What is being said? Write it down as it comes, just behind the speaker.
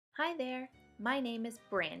Hi there, my name is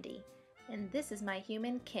Brandy, and this is my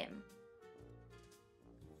human Kim.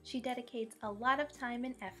 She dedicates a lot of time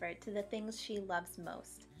and effort to the things she loves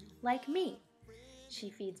most, like me.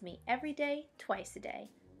 She feeds me every day, twice a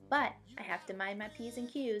day, but I have to mind my P's and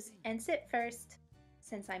Q's and sit first.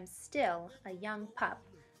 Since I'm still a young pup,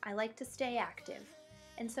 I like to stay active,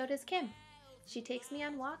 and so does Kim. She takes me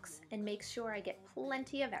on walks and makes sure I get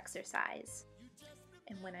plenty of exercise.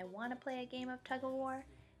 And when I want to play a game of tug of war,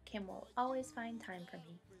 Kim will always find time for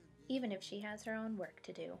me, even if she has her own work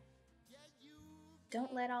to do.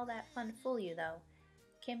 Don't let all that fun fool you though.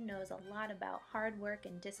 Kim knows a lot about hard work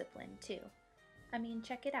and discipline too. I mean,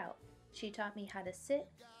 check it out. She taught me how to sit,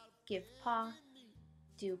 give paw,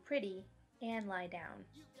 do pretty, and lie down.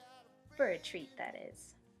 For a treat, that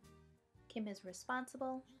is. Kim is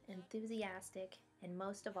responsible, enthusiastic, and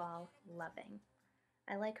most of all, loving.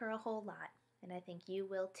 I like her a whole lot, and I think you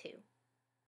will too.